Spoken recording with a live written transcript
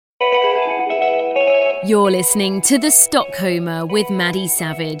You're listening to The Stockholmer with Maddie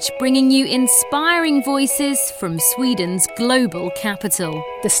Savage, bringing you inspiring voices from Sweden's global capital.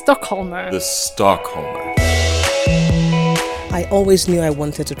 The Stockholmer. The Stockholmer. I always knew I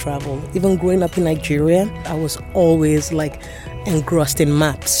wanted to travel. Even growing up in Nigeria, I was always engrossed in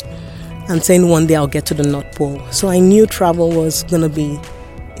maps and saying one day I'll get to the North Pole. So I knew travel was going to be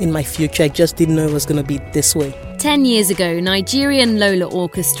in my future. I just didn't know it was going to be this way. 10 years ago, Nigerian Lola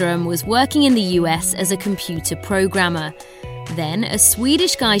Orchestra was working in the US as a computer programmer. Then, a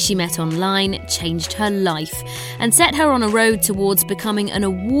Swedish guy she met online changed her life and set her on a road towards becoming an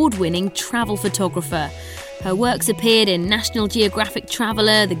award-winning travel photographer. Her works appeared in National Geographic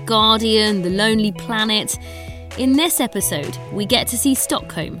Traveller, The Guardian, The Lonely Planet. In this episode, we get to see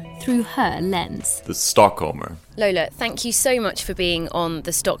Stockholm through her lens. The Stockholmer. Lola, thank you so much for being on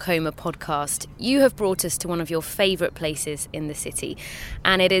the Stockholmer podcast. You have brought us to one of your favourite places in the city,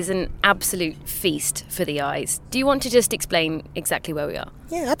 and it is an absolute feast for the eyes. Do you want to just explain exactly where we are?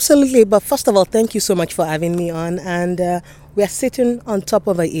 Yeah, absolutely. But first of all, thank you so much for having me on. And we are sitting on top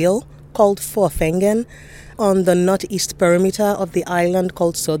of a hill called Forfängen on the northeast perimeter of the island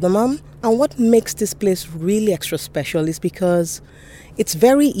called Södermalm. And what makes this place really extra special is because it's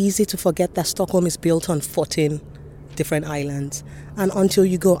very easy to forget that Stockholm is built on 14 different islands. And until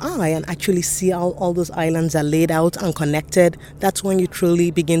you go and actually see how all those islands are laid out and connected, that's when you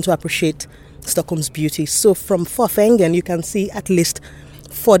truly begin to appreciate Stockholm's beauty. So from Forfängen, you can see at least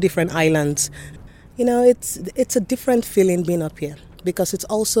 4 different islands. You know, it's a different feeling being up here because it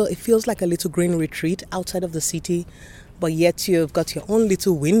feels like a little green retreat outside of the city, but yet you've got your own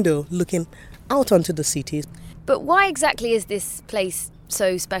little window looking out onto the city. But why exactly is this place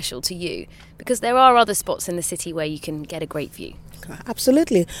so special to you? Because there are other spots in the city where you can get a great view.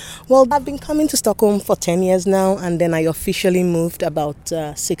 Absolutely. Well, I've been coming to Stockholm for 10 years now, and then I officially moved about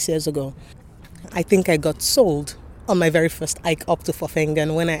 6 years ago. I think I got sold on my very first hike up to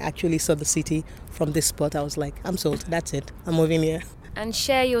Forfängen. When I actually saw the city from this spot, I was like, I'm sold. That's it. I'm moving here. And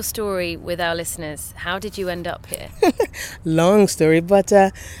share your story with our listeners. How did you end up here? Long story, but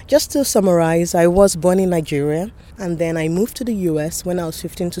just to summarize, I was born in Nigeria, and then I moved to the US when I was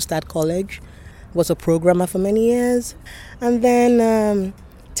 15 to start college. Was a programmer for many years, and then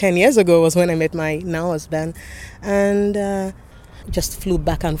 10 years ago was when I met my now husband, and just flew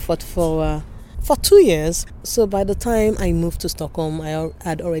back and forth for 2 years. So by the time I moved to Stockholm, I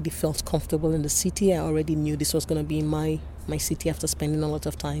had already felt comfortable in the city. I already knew this was going to be my city after spending a lot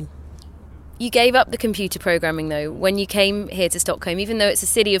of time. You gave up the computer programming though when you came here to Stockholm. Even though it's a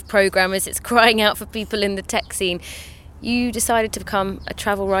city of programmers, it's crying out for people in the tech scene. You decided to become a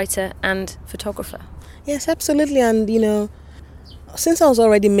travel writer and photographer. Yes, absolutely. And since I was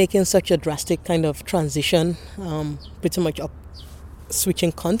already making such a drastic kind of transition, pretty much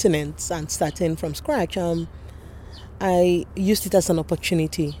switching continents and starting from scratch, I used it as an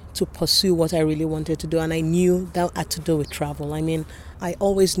opportunity to pursue what I really wanted to do, and I knew that had to do with travel. I mean, I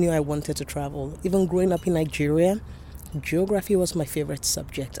always knew I wanted to travel. Even growing up in Nigeria, geography was my favorite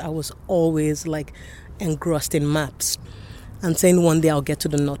subject. I was always engrossed in maps and saying one day I'll get to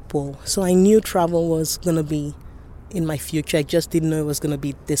the North Pole. So I knew travel was going to be in my future. I just didn't know it was going to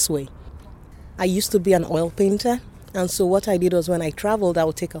be this way. I used to be an oil painter, and so what I did was when I traveled, I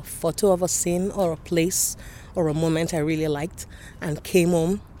would take a photo of a scene or a place or a moment I really liked and came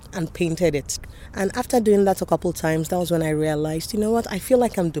home and painted it. And after doing that a couple times, that was when I realized, you know what, I feel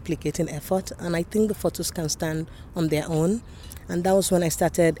like I'm duplicating effort, and I think the photos can stand on their own. And that was when I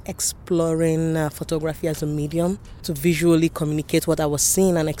started exploring photography as a medium to visually communicate what I was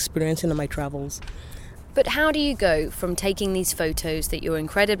seeing and experiencing on my travels. But how do you go from taking these photos that you're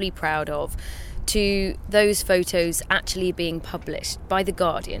incredibly proud of to those photos actually being published by The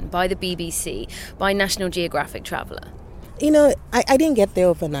Guardian, by the BBC, by National Geographic Traveller? I didn't get there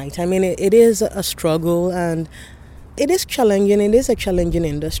overnight. I mean, it is a struggle, and it is challenging. It is a challenging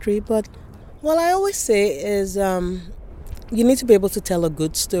industry. But what I always say is you need to be able to tell a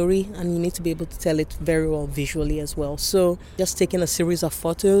good story, and you need to be able to tell it very well visually as well. So just taking a series of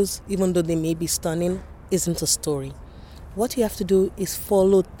photos, even though they may be stunning, isn't a story. What you have to do is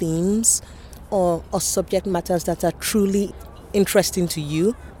follow themes or subject matters that are truly interesting to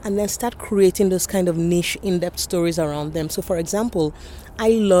you, and then start creating those kind of niche, in-depth stories around them. So, for example, I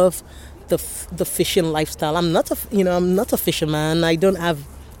love the fishing lifestyle. I'm not a fisherman. I don't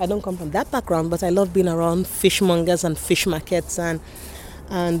come from that background, but I love being around fishmongers and fish markets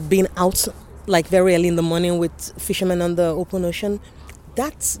and being out very early in the morning with fishermen on the open ocean.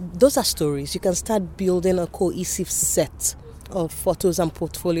 Those are stories. You can start building a cohesive set of photos and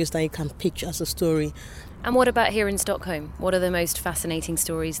portfolios that you can pitch as a story. And what about here in Stockholm? What are the most fascinating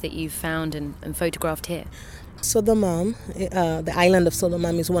stories that you've found and photographed here? Södermalm, the island of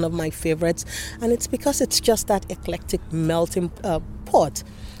Södermalm is one of my favorites, and it's because it's just that eclectic melting pot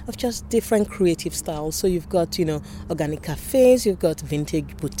of just different creative styles. So you've got, organic cafes, you've got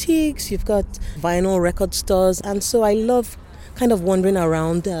vintage boutiques, you've got vinyl record stores, and so I love kind of wandering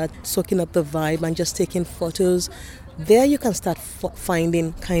around, soaking up the vibe and just taking photos. There you can start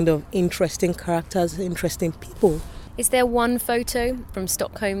finding kind of interesting characters, interesting people. Is there one photo from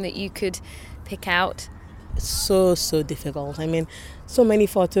Stockholm that you could pick out? It's so difficult. I mean, so many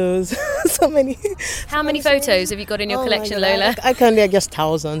photos, so many. How many photos have you got in your collection, Lola? I can, there are just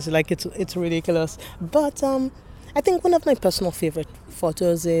thousands. Like it's ridiculous. But I think one of my personal favorite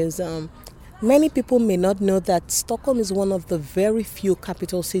photos is many people may not know that Stockholm is one of the very few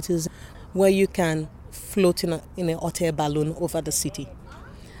capital cities where you can float in a hot air balloon over the city.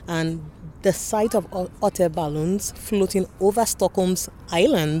 And the sight of hot air balloons floating over Stockholm's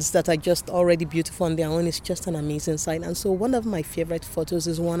islands that are just already beautiful on their own is just an amazing sight. And so one of my favorite photos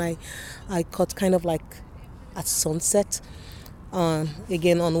is one I caught kind of like at sunset,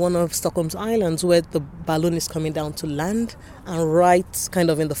 again on one of Stockholm's islands, where the balloon is coming down to land, and right kind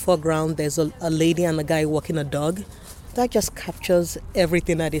of in the foreground there's a lady and a guy walking a dog. That just captures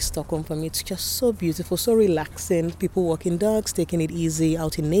everything that is Stockholm for me. It's just so beautiful, so relaxing. People walking dogs, taking it easy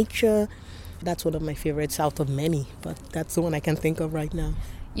out in nature. That's one of my favorites out of many, but that's the one I can think of right now.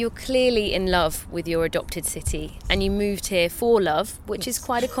 You're clearly in love with your adopted city, and you moved here for love, which is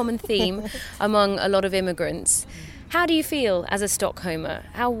quite a common theme among a lot of immigrants. How do you feel as a Stockholmer?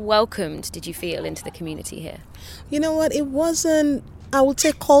 How welcomed did you feel into the community here? You know what, I would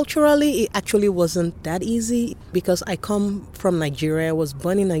say culturally, it actually wasn't that easy because I come from Nigeria. I was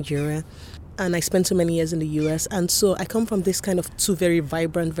born in Nigeria and I spent so many years in the US. And so I come from this kind of two very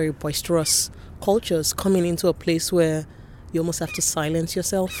vibrant, very boisterous cultures, coming into a place where you almost have to silence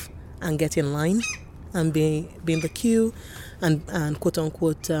yourself and get in line and be in the queue and quote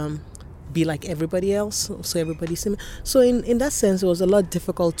unquote be like everybody else. So everybody's similar. So in that sense, it was a lot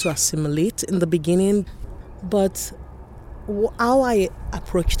difficult to assimilate in the beginning. But how I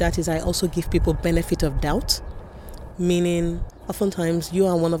approach that is I also give people benefit of doubt, meaning oftentimes you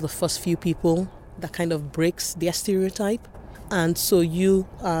are one of the first few people that kind of breaks their stereotype, and so you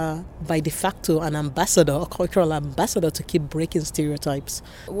are by de facto an ambassador, a cultural ambassador, to keep breaking stereotypes.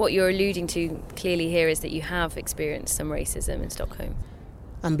 What you're alluding to clearly here is that you have experienced some racism in Stockholm.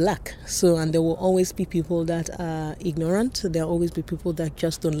 I'm black, and there will always be people that are ignorant. There will always be people that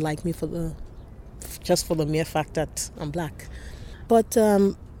just don't like me for the mere fact that I'm black. But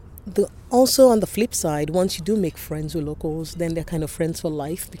also on the flip side, once you do make friends with locals, then they're kind of friends for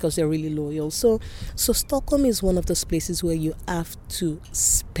life because they're really loyal. So Stockholm is one of those places where you have to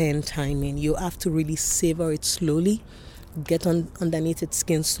spend time in. You have to really savor it slowly, get underneath its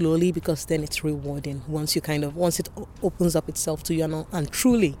skin slowly, because then it's rewarding once it opens up itself to you and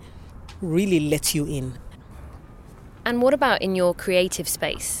truly, really lets you in. And what about in your creative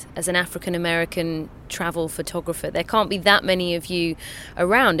space as an African-American travel photographer? There can't be that many of you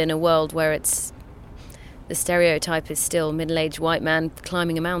around in a world where the stereotype is still middle-aged white man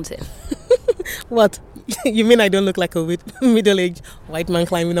climbing a mountain. What? You mean I don't look like a middle-aged white man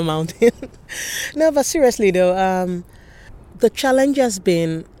climbing a mountain? No, but seriously though, the challenge has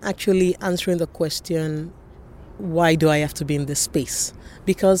been actually answering the question, why do I have to be in this space?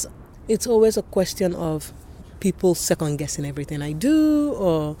 Because it's always a question of people second-guessing everything I do,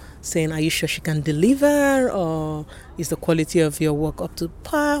 or saying, are you sure she can deliver, or is the quality of your work up to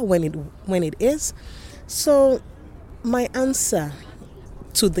par when it is? So my answer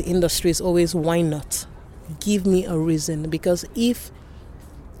to the industry is always, why not? Give me a reason, because if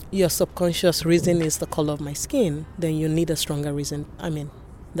your subconscious reason is the color of my skin, then you need a stronger reason. I mean,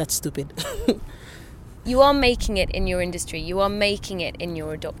 that's stupid. You are making it in your industry. You are making it in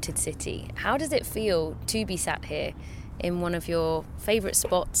your adopted city. How does it feel to be sat here in one of your favourite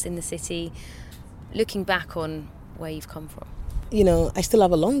spots in the city, looking back on where you've come from? I still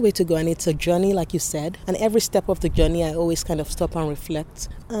have a long way to go, and it's a journey, like you said. And every step of the journey, I always kind of stop and reflect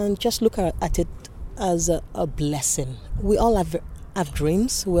and just look at it as a blessing. We all have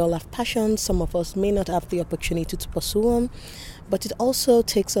dreams. We all have passions. Some of us may not have the opportunity to pursue them. But it also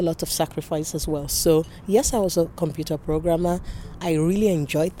takes a lot of sacrifice as well. So yes, I was a computer programmer. I really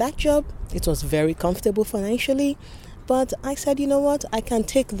enjoyed that job. It was very comfortable financially. But I said, you know what? I can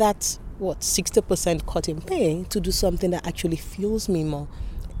take that, 60% cut in pay to do something that actually fuels me more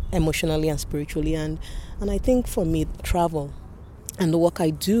emotionally and spiritually. And I think for me, travel and the work I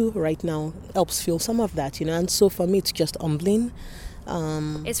do right now helps fuel some of that, And so for me, it's just humbling.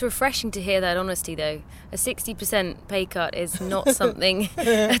 It's refreshing to hear that honesty, though. A 60% pay cut is not something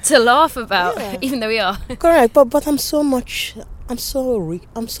to laugh about, even though we are. Correct, but I'm so much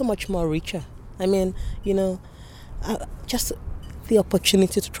more richer. I mean, just the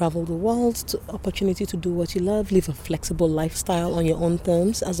opportunity to travel the world, the opportunity to do what you love, live a flexible lifestyle on your own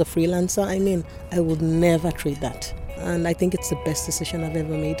terms as a freelancer. I mean, I would never trade that. And I think it's the best decision I've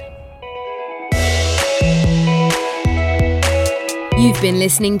ever made. You've been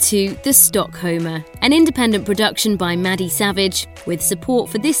listening to The Stockholmer, an independent production by Maddie Savage, with support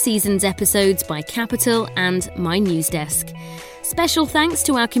for this season's episodes by Capital and My News Desk. Special thanks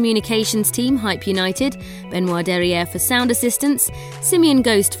to our communications team, Hype United, Benoit Derriere for sound assistance, Simeon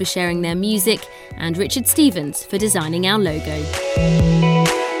Ghost for sharing their music, and Richard Stevens for designing our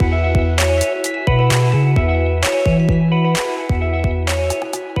logo.